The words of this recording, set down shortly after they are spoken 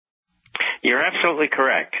You're absolutely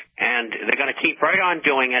correct. And they're going to keep right on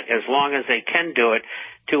doing it as long as they can do it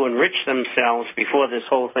to enrich themselves before this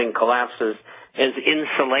whole thing collapses as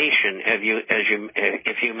insulation,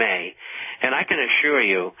 if you may. And I can assure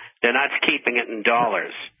you they're not keeping it in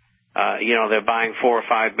dollars. They're buying 4 or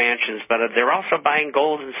 5 mansions, but they're also buying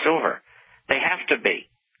gold and silver. They have to be.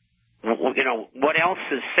 What else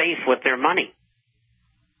is safe with their money?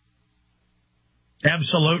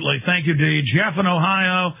 Absolutely. Thank you, Dee. Jeff in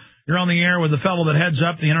Ohio, you're on the air with the fellow that heads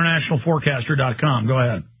up the internationalforecaster.com. Go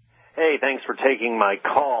ahead. Hey, thanks for taking my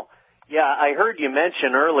call. Yeah, I heard you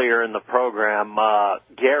mention earlier in the program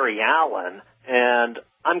Gary Allen, and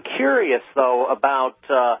I'm curious, though, about,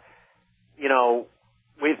 and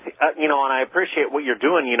I appreciate what you're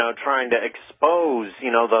doing, trying to expose,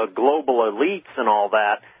 the global elites and all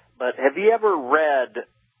that, but have you ever read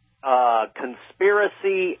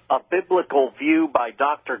Conspiracy, A Biblical View by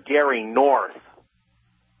Dr. Gary North?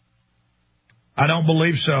 I don't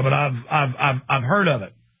believe so, but I've heard of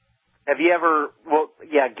it. Have you ever? Well,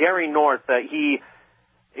 yeah, Gary North. He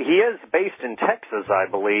is based in Texas, I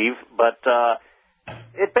believe, but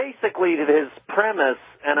it basically his premise,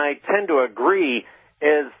 and I tend to agree,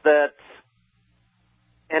 is that,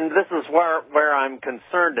 and this is where I'm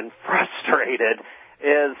concerned and frustrated,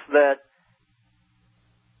 is that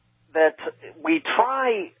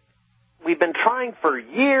we've been trying for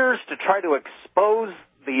years to try to expose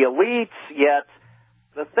the elites, yet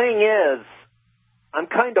the thing is, I'm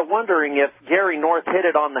kind of wondering if Gary North hit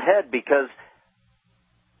it on the head, because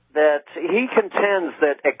that he contends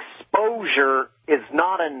that exposure is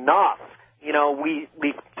not enough.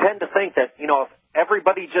 We tend to think that, if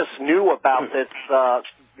everybody just knew about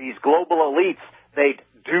these global elites, they'd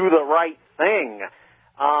do the right thing.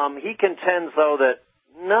 He contends, though, that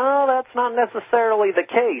no, that's not necessarily the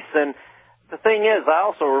case. And the thing is, I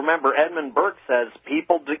also remember Edmund Burke says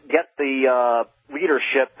people get the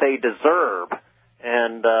leadership they deserve.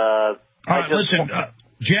 And all right, listen,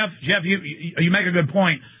 Jeff, you make a good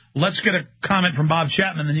point. Let's get a comment from Bob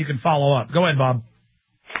Chapman, then you can follow up. Go ahead, Bob.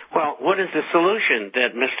 Well, what is the solution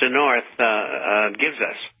that Mr. North gives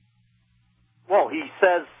us? Well, he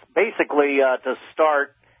says basically to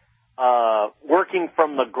start working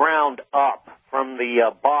from the ground up, from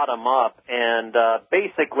the bottom up, and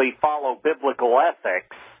basically follow biblical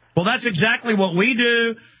ethics. Well, that's exactly what we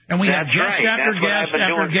do, and we have guest after guest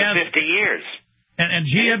after guest. For 50 years. And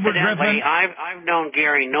G. Edward Griffin. I've known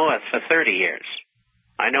Gary North for 30 years.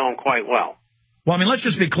 I know him quite well. Well, I mean, let's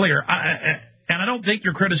just be clear. And I don't think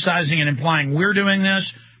you're criticizing and implying we're doing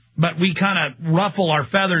this, but we kind of ruffle our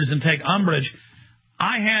feathers and take umbrage.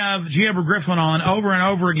 I have G. Edward Griffin on over and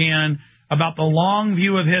over again about the long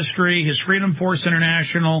view of history, his Freedom Force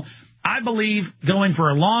International. I believe going for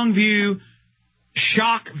a long view,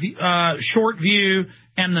 short view,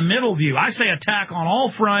 and the middle view. I say attack on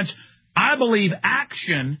all fronts. I believe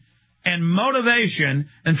action and motivation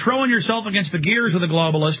and throwing yourself against the gears of the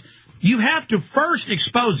globalist, you have to first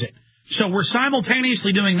expose it. So we're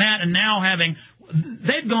simultaneously doing that and now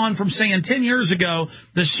they've gone from saying 10 years ago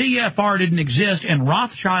the CFR didn't exist and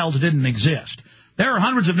Rothschilds didn't exist. There are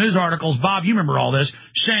hundreds of news articles, Bob, you remember all this,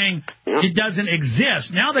 saying it doesn't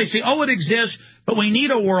exist. Now they say, it exists, but we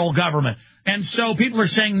need a world government. And so people are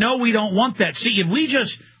saying, no, we don't want that. See, if we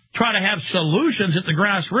just try to have solutions at the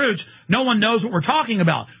grassroots, no one knows what we're talking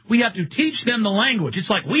about. We have to teach them the language. It's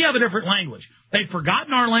like we have a different language. They've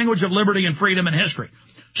forgotten our language of liberty and freedom and history.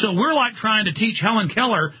 So we're like trying to teach Helen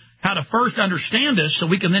Keller how to first understand us so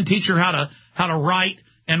we can then teach her how to write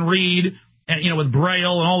and read, and, with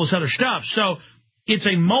Braille and all this other stuff. So it's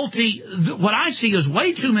what I see is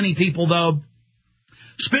way too many people, though,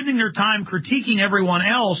 spending their time critiquing everyone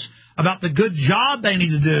else about the good job they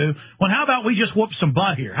need to do. Well, how about we just whoop some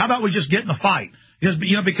butt here? How about we just get in the fight?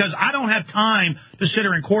 Because I don't have time to sit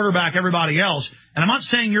here and quarterback everybody else. And I'm not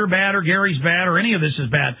saying you're bad or Gary's bad or any of this is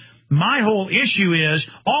bad. My whole issue is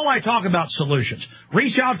all I talk about solutions.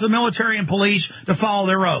 Reach out to the military and police to follow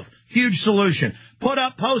their oath. Huge solution. Put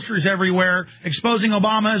up posters everywhere exposing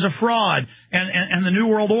Obama as a fraud and the New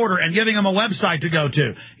World Order and giving them a website to go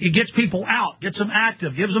to. It gets people out, gets them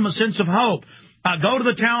active, gives them a sense of hope. Go to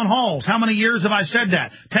the town halls. How many years have I said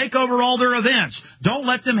that? Take over all their events. Don't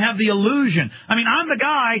let them have the illusion. I mean, I'm the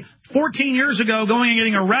guy 14 years ago going and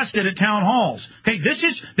getting arrested at town halls. Okay,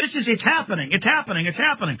 it's happening. It's happening. It's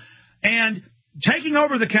happening. And taking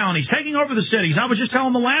over the counties, taking over the cities. I was just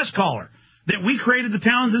telling the last caller that we created the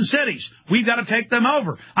towns and cities. We've got to take them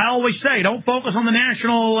over. I always say, don't focus on the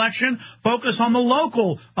national election. Focus on the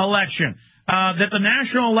local election. that the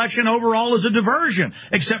national election overall is a diversion,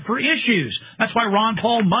 except for issues. That's why Ron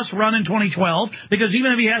Paul must run in 2012, because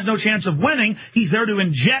even if he has no chance of winning, he's there to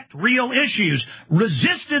inject real issues.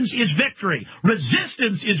 Resistance is victory.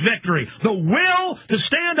 Resistance is victory. The will to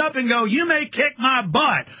stand up and go, you may kick my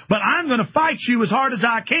butt, but I'm going to fight you as hard as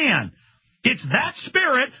I can. It's that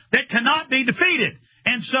spirit that cannot be defeated.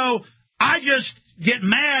 And so I just get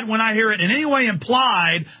mad when I hear it in any way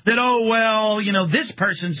implied that, oh, well, you know, this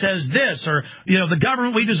person says this, or, you know, the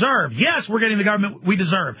government we deserve. Yes, we're getting the government we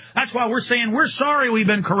deserve. That's why we're saying we're sorry we've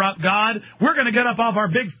been corrupt, God. We're going to get up off our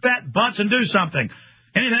big fat butts and do something.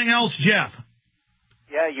 Anything else, Jeff?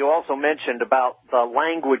 Yeah, you also mentioned about the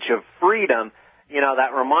language of freedom. You know,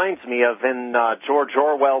 that reminds me of in George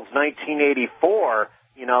Orwell's 1984,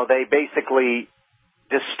 you know, they basically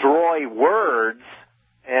destroy words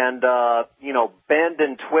and, you know, bend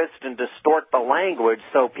and twist and distort the language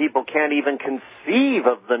so people can't even conceive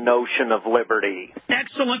of the notion of liberty.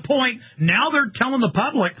 Excellent point. Now they're telling the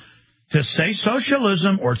public to say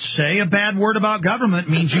socialism or say a bad word about government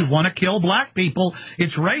means you want to kill black people.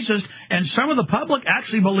 It's racist. And some of the public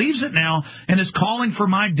actually believes it now and is calling for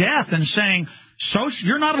my death and saying,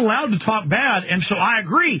 you're not allowed to talk bad. And so I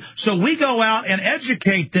agree. So we go out and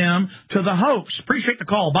educate them to the hoax. Appreciate the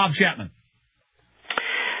call. Bob Chapman.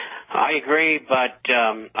 I agree, but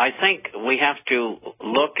I think we have to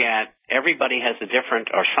look at everybody has a different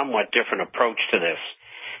or somewhat different approach to this.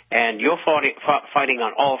 And you're fighting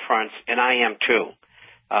on all fronts, and I am too.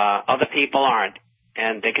 Other people aren't,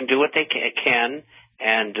 and they can do what they can,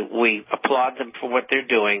 and we applaud them for what they're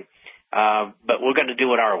doing, but we're going to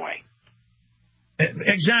do it our way.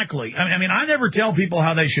 Exactly. I mean, I never tell people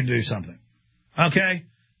how they should do something, okay?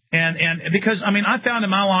 And because, I mean, I found in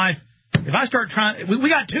my life, if I start trying, we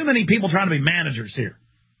got too many people trying to be managers here.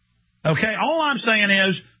 Okay? All I'm saying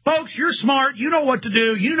is, folks, you're smart. You know what to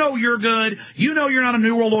do. You know you're good. You know you're not a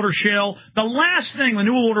New World Order shill. The last thing the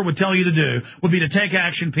New World Order would tell you to do would be to take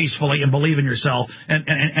action peacefully and believe in yourself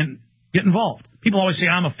and get involved. People always say,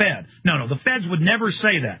 I'm a Fed. No, the Feds would never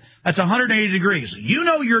say that. That's 180 degrees. You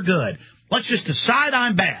know you're good. Let's just decide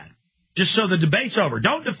I'm bad, just so the debate's over.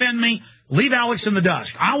 Don't defend me. Leave Alex in the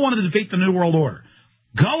dust. I wanted to defeat the New World Order.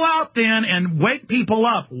 Go out then and wake people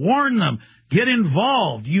up. Warn them. Get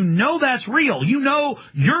involved. You know that's real. You know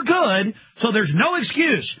you're good, so there's no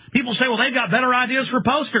excuse. People say, well, they've got better ideas for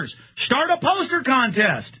posters. Start a poster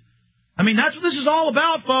contest. I mean, that's what this is all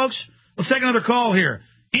about, folks. Let's take another call here.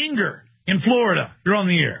 Inger in Florida. You're on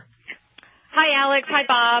the air. Hi, Alex. Hi,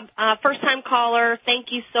 Bob. First-time caller. Thank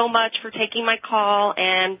you so much for taking my call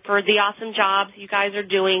and for the awesome jobs you guys are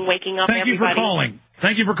doing, waking up everybody. Thank you for calling.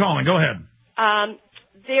 Thank you for calling. Go ahead.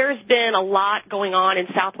 There's been a lot going on in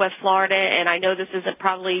Southwest Florida, and I know this isn't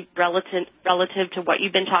probably relative to what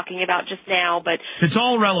you've been talking about just now, but it's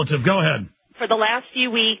all relative. Go ahead. For the last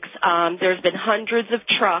few weeks, there's been hundreds of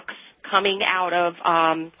trucks coming out of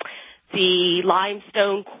the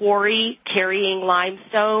limestone quarry carrying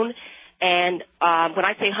limestone. And when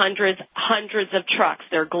I say hundreds of trucks.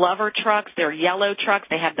 They're Glover trucks, they're yellow trucks.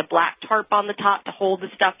 They have the black tarp on the top to hold the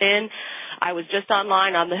stuff in. I was just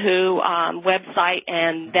online on the WHO website,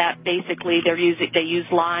 and that basically they use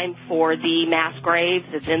lime for the mass graves.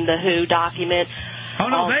 It's in the WHO document. Oh,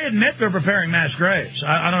 no, they admit they're preparing mass graves.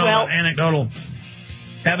 I don't know about anecdotal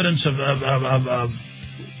evidence of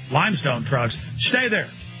limestone trucks. Stay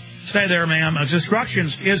there, ma'am. Destruction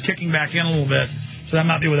is kicking back in a little bit. So that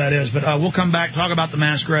might be what that is. But we'll come back, talk about the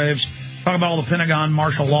mass graves, talk about all the Pentagon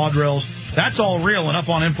martial law drills. That's all real and up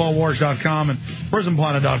on Infowars.com and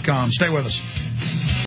PrisonPlanet.com. Stay with us.